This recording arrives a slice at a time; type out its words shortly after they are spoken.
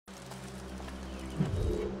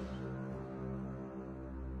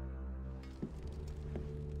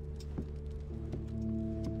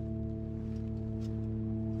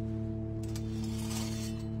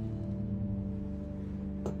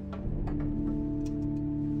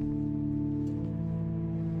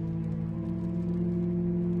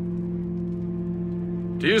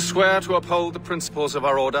Do you swear to uphold the principles of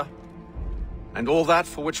our order? And all that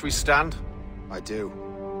for which we stand? I do.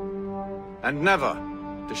 And never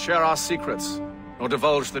to share our secrets, nor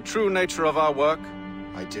divulge the true nature of our work?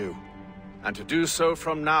 I do. And to do so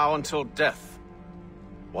from now until death,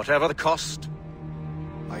 whatever the cost?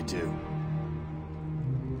 I do.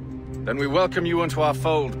 Then we welcome you into our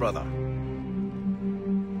fold, brother.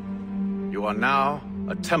 You are now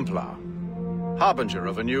a Templar, harbinger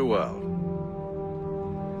of a new world.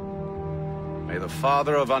 May the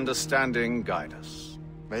Father of Understanding guide us.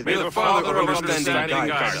 May the Father of Understanding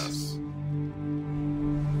guide us.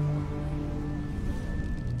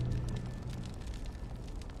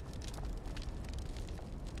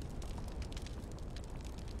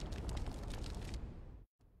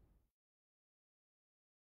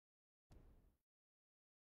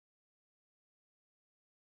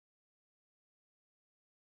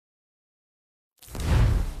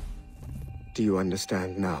 Do you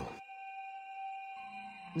understand now?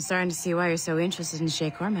 I'm starting to see why you're so interested in Shay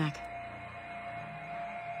Cormac.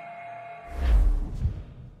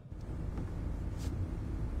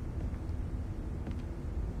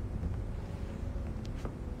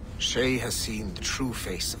 Shay has seen the true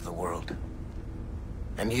face of the world,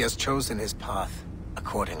 and he has chosen his path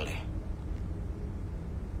accordingly.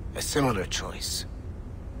 A similar choice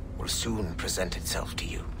will soon present itself to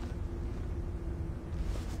you.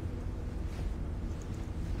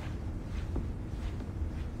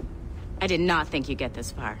 I did not think you'd get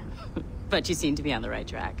this far, but you seem to be on the right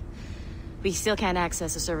track. We still can't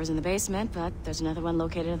access the servers in the basement, but there's another one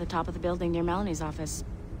located at the top of the building near Melanie's office.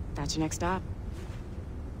 That's your next stop.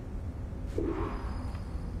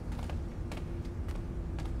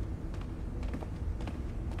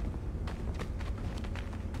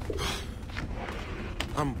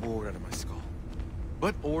 I'm bored out of my skull.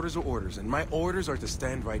 But orders are orders, and my orders are to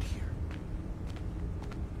stand right here.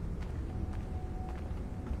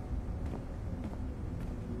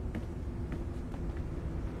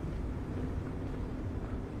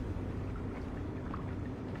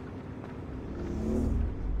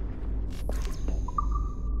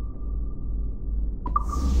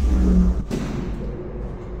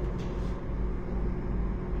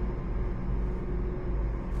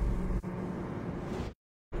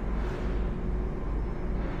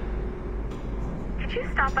 Could you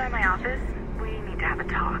stop by my office? We need to have a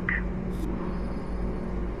talk.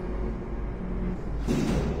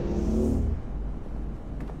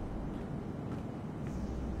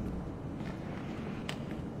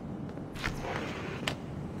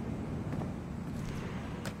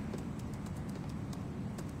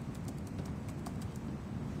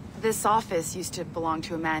 This office used to belong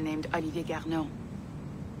to a man named Olivier Garneau.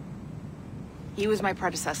 He was my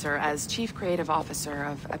predecessor as Chief Creative Officer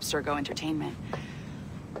of Abstergo Entertainment.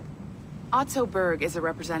 Otto Berg is a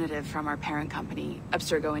representative from our parent company,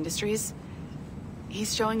 Abstergo Industries.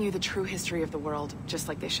 He's showing you the true history of the world, just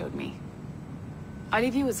like they showed me.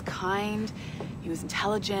 Olivier was kind, he was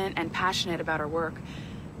intelligent and passionate about our work,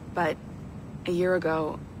 but a year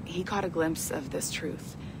ago, he caught a glimpse of this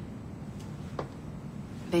truth.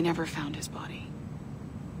 They never found his body.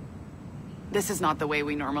 This is not the way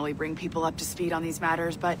we normally bring people up to speed on these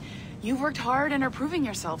matters, but you've worked hard and are proving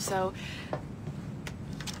yourself, so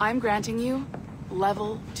I'm granting you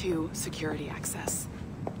Level 2 security access.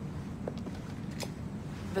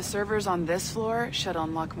 The servers on this floor should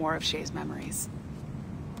unlock more of Shay's memories.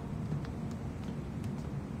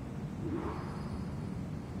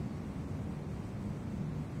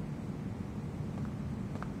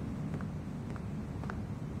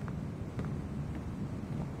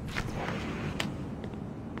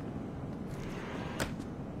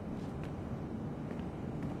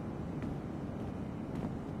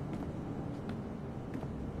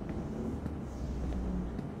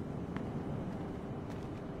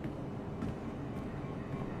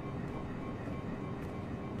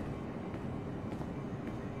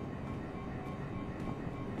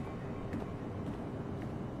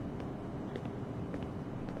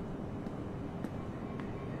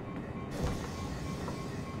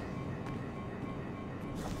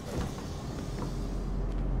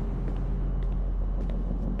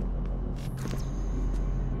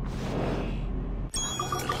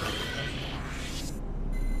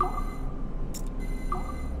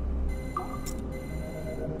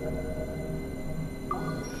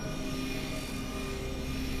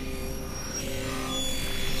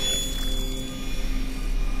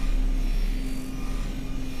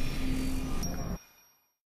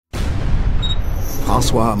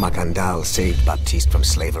 François Macandal saved Baptiste from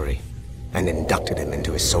slavery and inducted him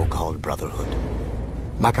into his so-called brotherhood.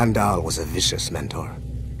 Macandal was a vicious mentor,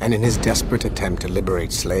 And in his desperate attempt to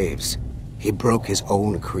liberate slaves, he broke his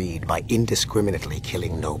own creed by indiscriminately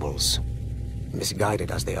killing nobles. Misguided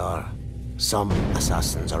as they are, some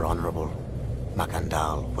assassins are honorable.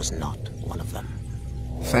 Macandal was not one of them.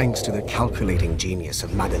 Thanks to the calculating genius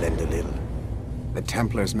of Madeleine de Lille, the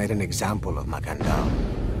Templars made an example of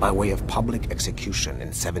Macandal by way of public execution in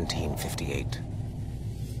 1758.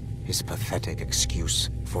 His pathetic excuse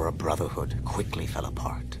for a brotherhood quickly fell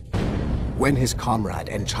apart. When his comrade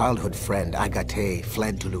and childhood friend Agathe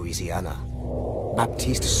fled to Louisiana,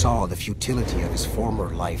 Baptiste saw the futility of his former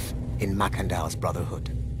life in Macandal's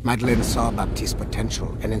brotherhood. Madeleine saw Baptiste's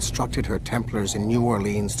potential and instructed her Templars in New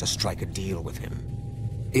Orleans to strike a deal with him.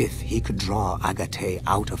 If he could draw Agathe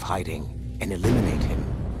out of hiding and eliminate him,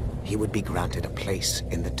 he would be granted a place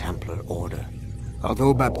in the Templar Order.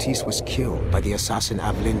 Although Baptiste was killed by the assassin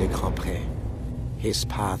Aveline de Grandpré, his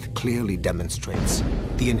path clearly demonstrates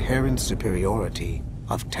the inherent superiority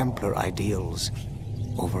of Templar ideals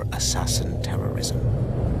over assassin terrorism.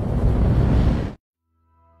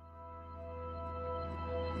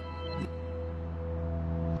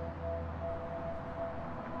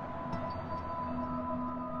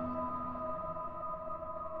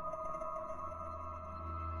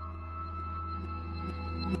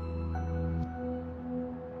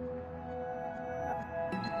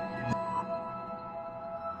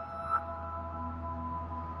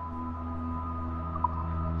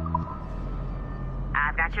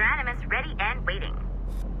 I've got your Animus ready and waiting.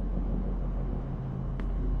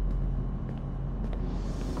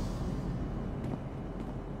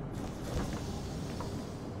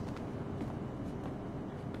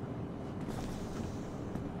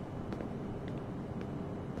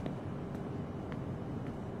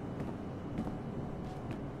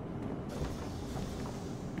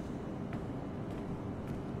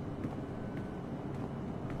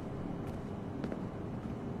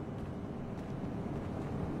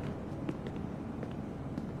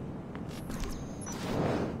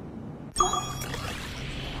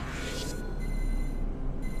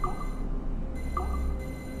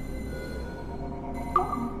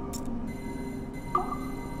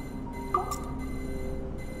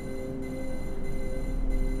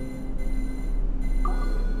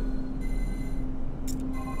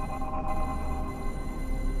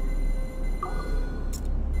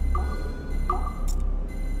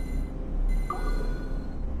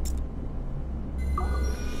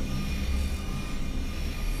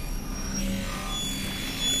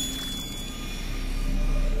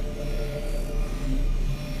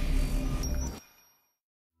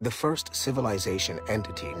 The first civilization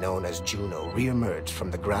entity known as Juno re-emerged from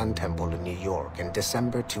the Grand Temple in New York in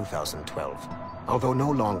December 2012. Although no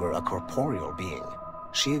longer a corporeal being,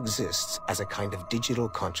 she exists as a kind of digital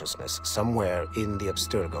consciousness somewhere in the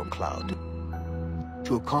Abstergo cloud.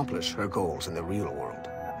 To accomplish her goals in the real world,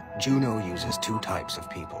 Juno uses two types of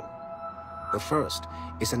people. The first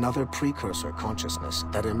is another precursor consciousness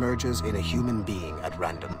that emerges in a human being at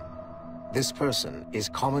random. This person is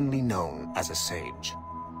commonly known as a sage.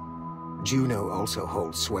 Juno also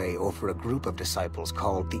holds sway over a group of disciples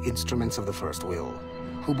called the Instruments of the First Will,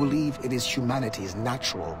 who believe it is humanity's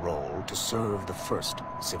natural role to serve the first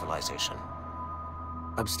civilization.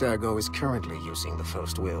 Abstergo is currently using the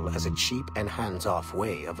First Will as a cheap and hands-off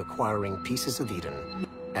way of acquiring pieces of Eden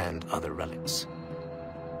and other relics.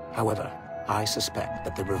 However, I suspect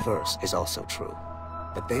that the reverse is also true,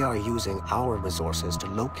 that they are using our resources to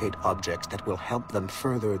locate objects that will help them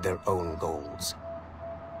further their own goals.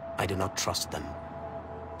 I do not trust them,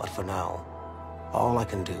 but for now, all I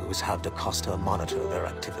can do is have DaCosta monitor their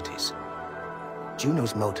activities.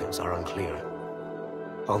 Juno's motives are unclear.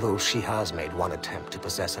 Although she has made one attempt to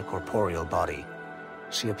possess a corporeal body,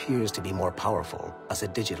 she appears to be more powerful as a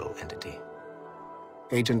digital entity.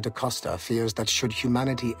 Agent DaCosta fears that should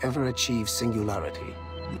humanity ever achieve singularity,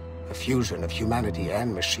 a fusion of humanity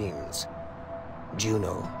and machines,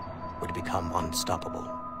 Juno would become unstoppable.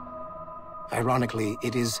 Ironically,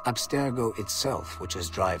 it is Abstergo itself which is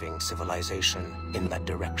driving civilization in that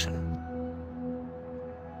direction.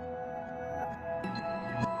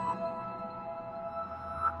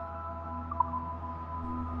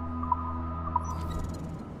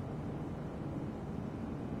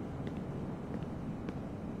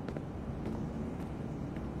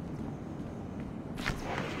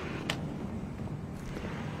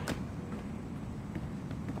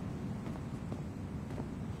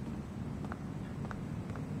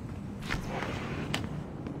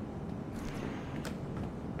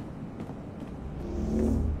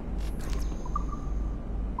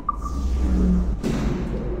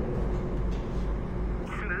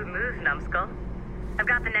 Numbskull. I've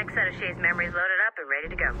got the next set of Shay's memories loaded up and ready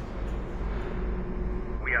ready to go.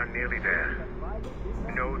 We are nearly there.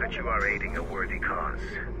 Know that you are aiding a worthy cause,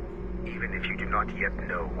 even if you do not yet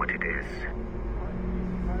know what it is.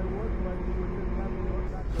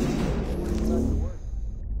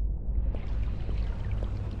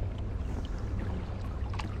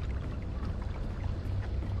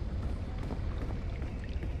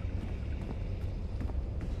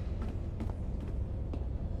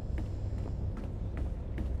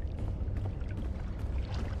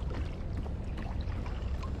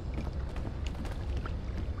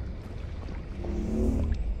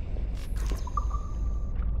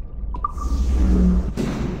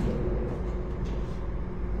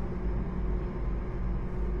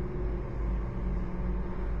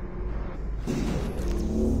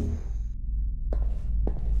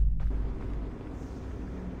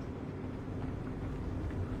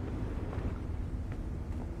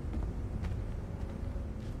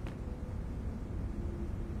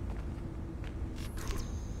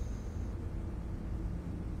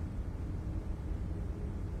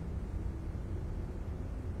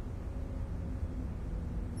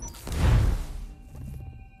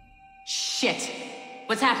 Shit.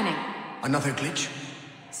 What's happening? Another glitch?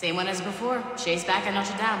 Same one as before. Shay's back at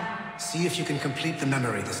Notre Dame. See if you can complete the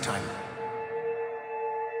memory this time.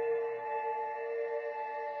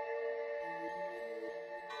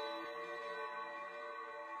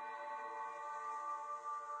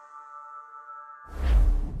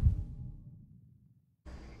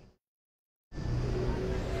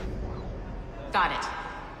 Got it.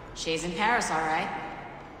 Shay's in Paris, all right.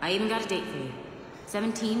 I even got a date for you.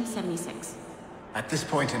 1776. At this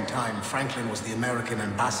point in time, Franklin was the American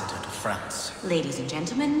ambassador to France. Ladies and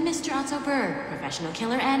gentlemen, Mr. Otto Berg, professional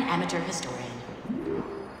killer and amateur historian.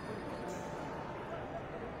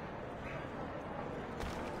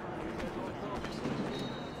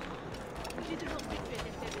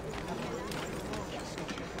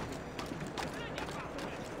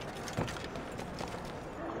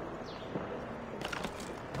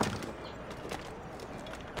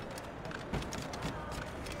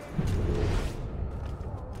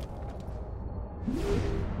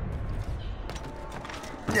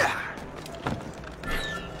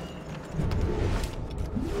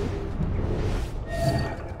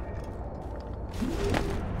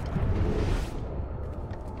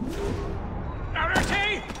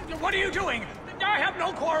 What are you doing? I have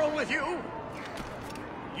no quarrel with you!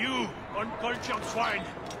 You, uncultured swine!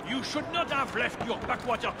 You should not have left your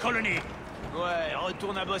backwater colony! Ouais,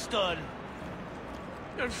 retourne à Boston!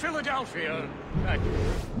 Philadelphia.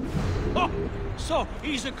 Oh! So,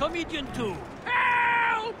 he's a comedian too!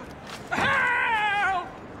 Help! Help!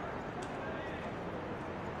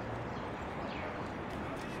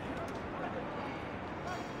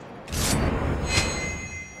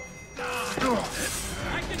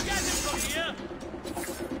 I can get him from here!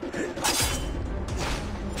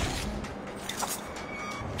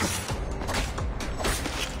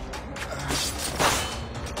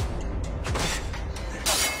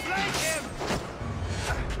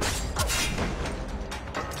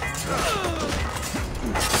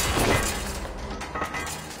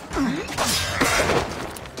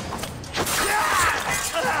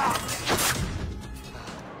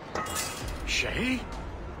 Shay?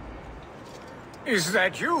 Is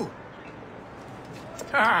that you?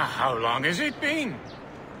 How long has it been?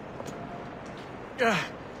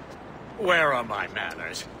 Where are my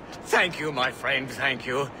manners? Thank you, my friend, thank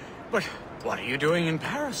you. But what are you doing in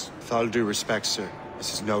Paris? With all due respect, sir,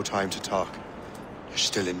 this is no time to talk. You're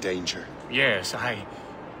still in danger. Yes, I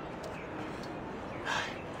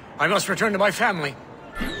must return to my family.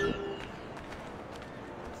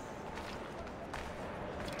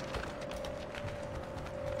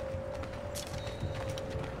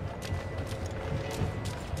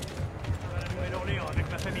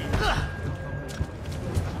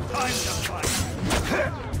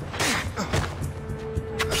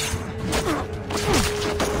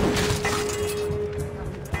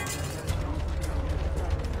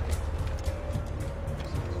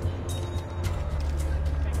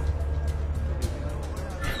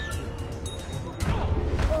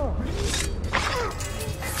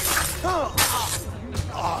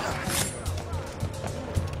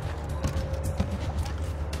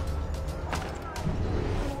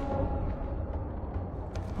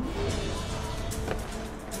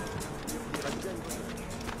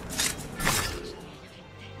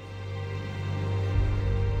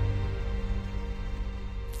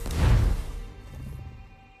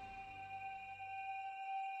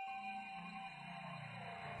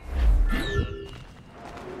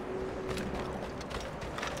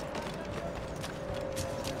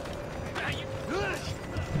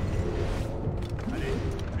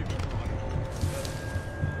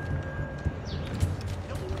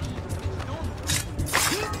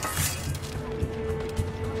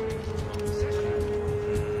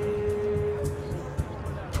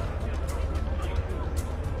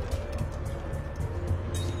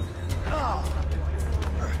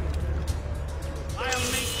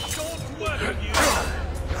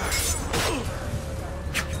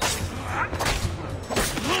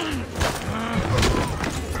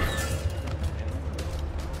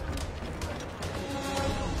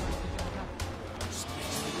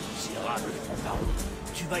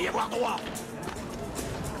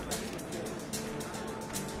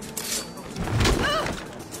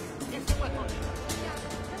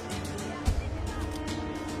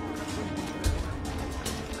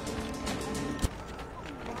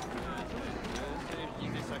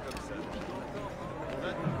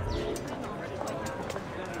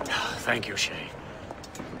 thank you, Shay.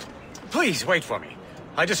 Please, wait for me.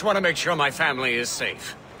 I just want to make sure my family is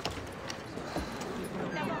safe.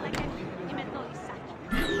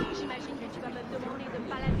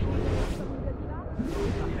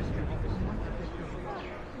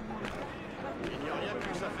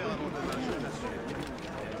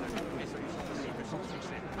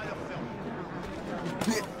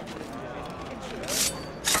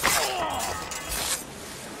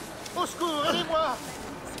 Au secours, aidez-moi!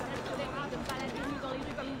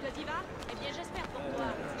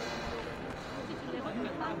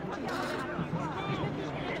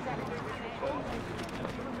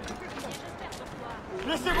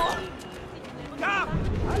 Laissez-moi! Car!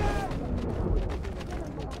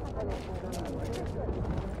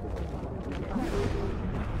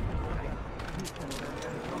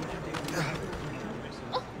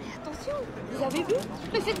 Oh, mais attention! Vous avez vu?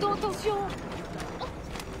 Mais faites donc attention!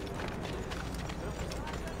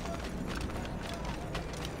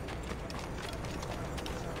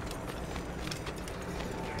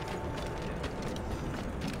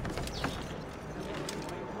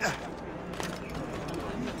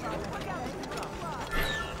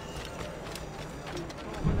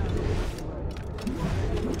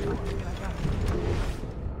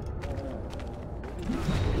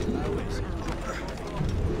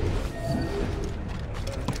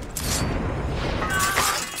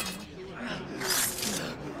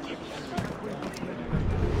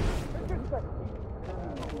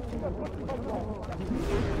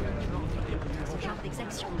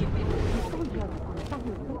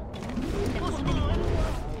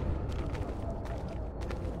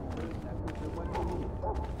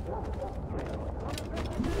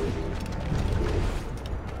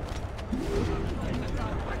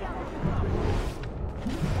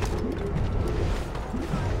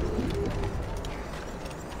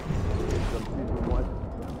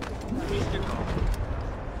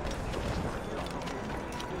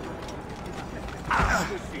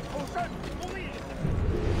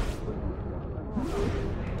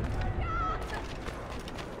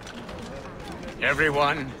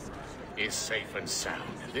 Everyone is safe and sound.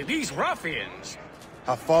 These ruffians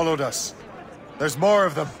have followed us. The's more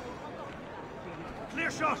of them.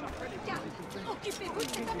 Clear shot! Occupez-vous de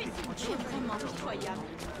cet imbécile. Tu es vraiment pitoyable.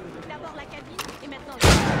 D'abord la cabine et maintenant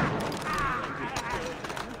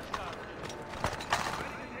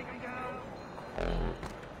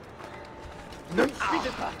Ne me suivez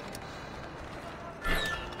pas!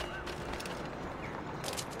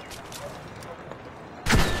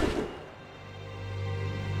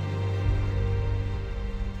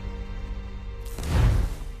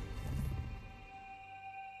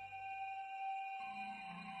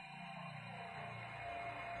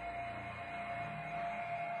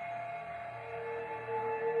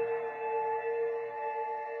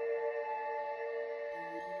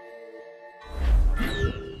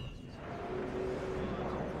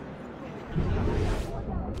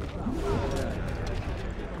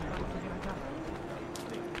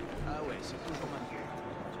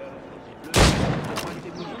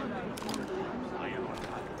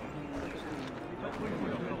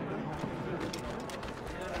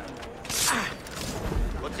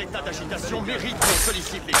 Votre état d'agitation mérite qu'on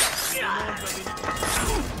sollicite les gars.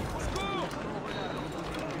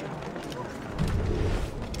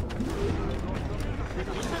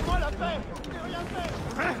 Laissez-moi la paix! Je n'ai rien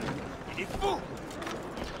fait! Hein? Il est fou!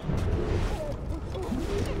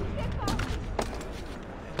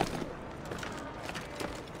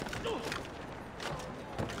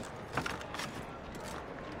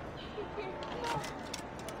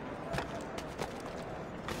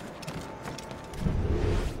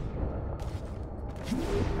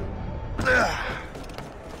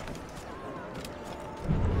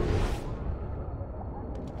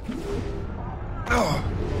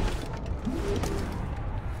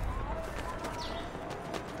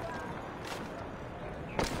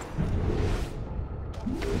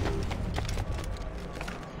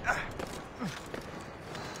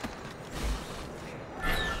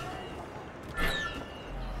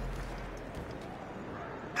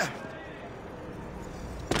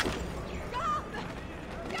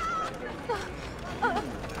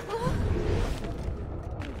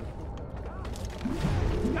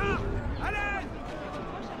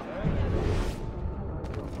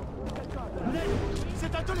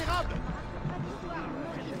 C'est intolérable!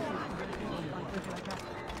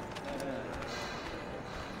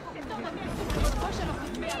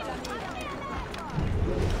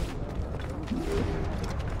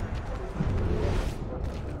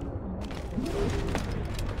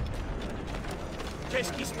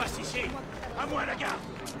 Qu'est-ce qui se passe ici? À moi la garde!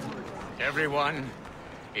 Everyone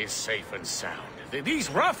is safe and sound. These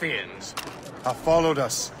ruffians... have followed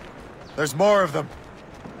us. There's more of them.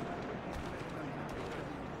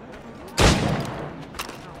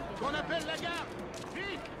 Qu'on appelle la garde!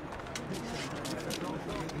 Vite!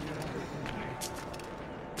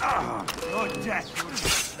 Oh, death!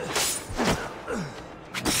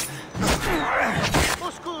 Au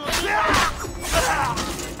secours!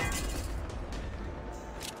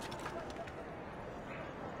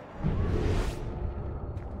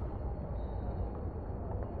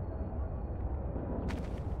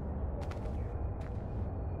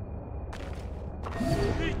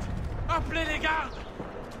 Vite! Appelez les gardes!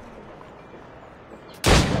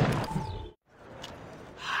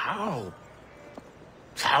 How?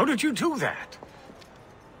 How did you do that?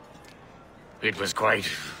 It was quite...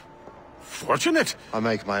 fortunate. I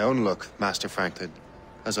make my own luck, Master Franklin,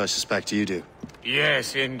 as I suspect you do.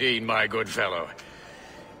 Yes, indeed, my good fellow.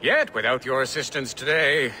 Yet, without your assistance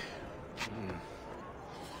today...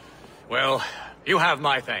 Well, you have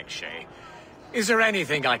my thanks, Shay. Is there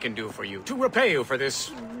anything I can do for you to repay you for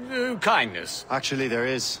this kindness? Actually, there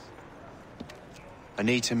is. I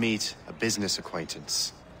need to meet a business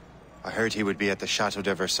acquaintance. I heard he would be at the Chateau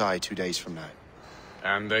de Versailles 2 days from now.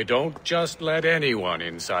 And they don't just let anyone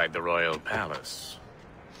inside the royal palace.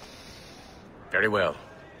 Very well.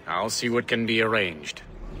 I'll see what can be arranged.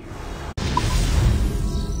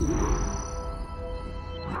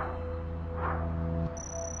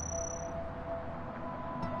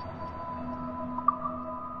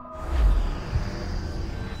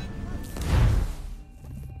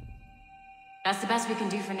 That's the best we can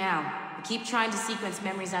do for now. We keep trying to sequence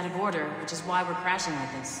memories out of order, which is why we're crashing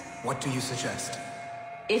like this. What do you suggest?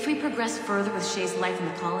 If we progress further with Shay's life in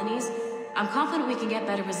the colonies, I'm confident we can get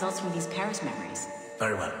better results from these Paris memories.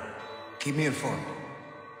 Very well. Keep me informed.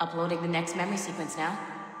 Uploading the next memory sequence now.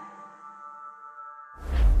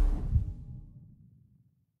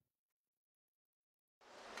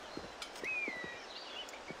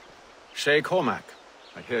 Shay Cormac,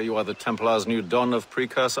 I hear you are the Templar's new don of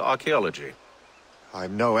precursor archaeology.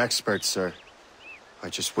 I'm no expert, sir. I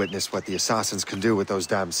just witnessed what the assassins can do with those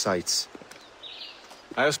damn sites.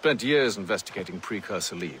 I have spent years investigating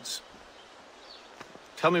precursor leads.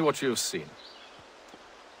 Tell me what you have seen.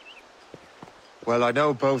 Well, I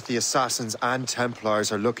know both the assassins and Templars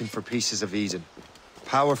are looking for pieces of Eden.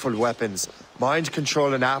 Powerful weapons,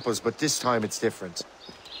 mind-controlling apples, but this time it's different.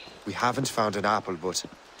 We haven't found an apple, but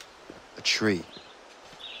a tree.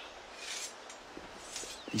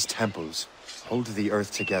 These temples hold the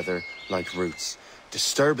earth together like roots.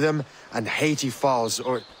 Disturb them, and Haiti falls,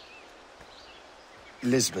 or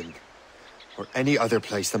Lisbon, or any other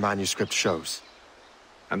place the manuscript shows.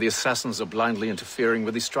 And the assassins are blindly interfering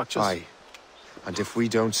with these structures? Aye. And if we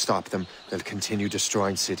don't stop them, they'll continue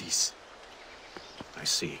destroying cities. I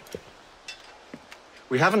see.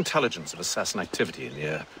 We have intelligence of assassin activity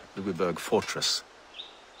near Louisbourg Fortress.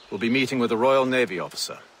 We'll be meeting with a Royal Navy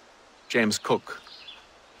officer, James Cook.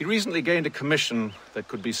 He recently gained a commission that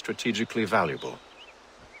could be strategically valuable.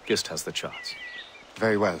 Gist has the charts.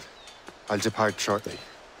 Very well. I'll depart shortly.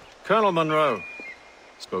 Colonel Monroe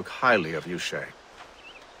spoke highly of you, Shay.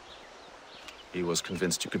 He was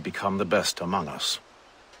convinced you could become the best among us.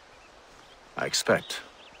 I expect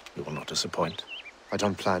you will not disappoint. I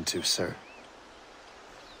don't plan to, sir.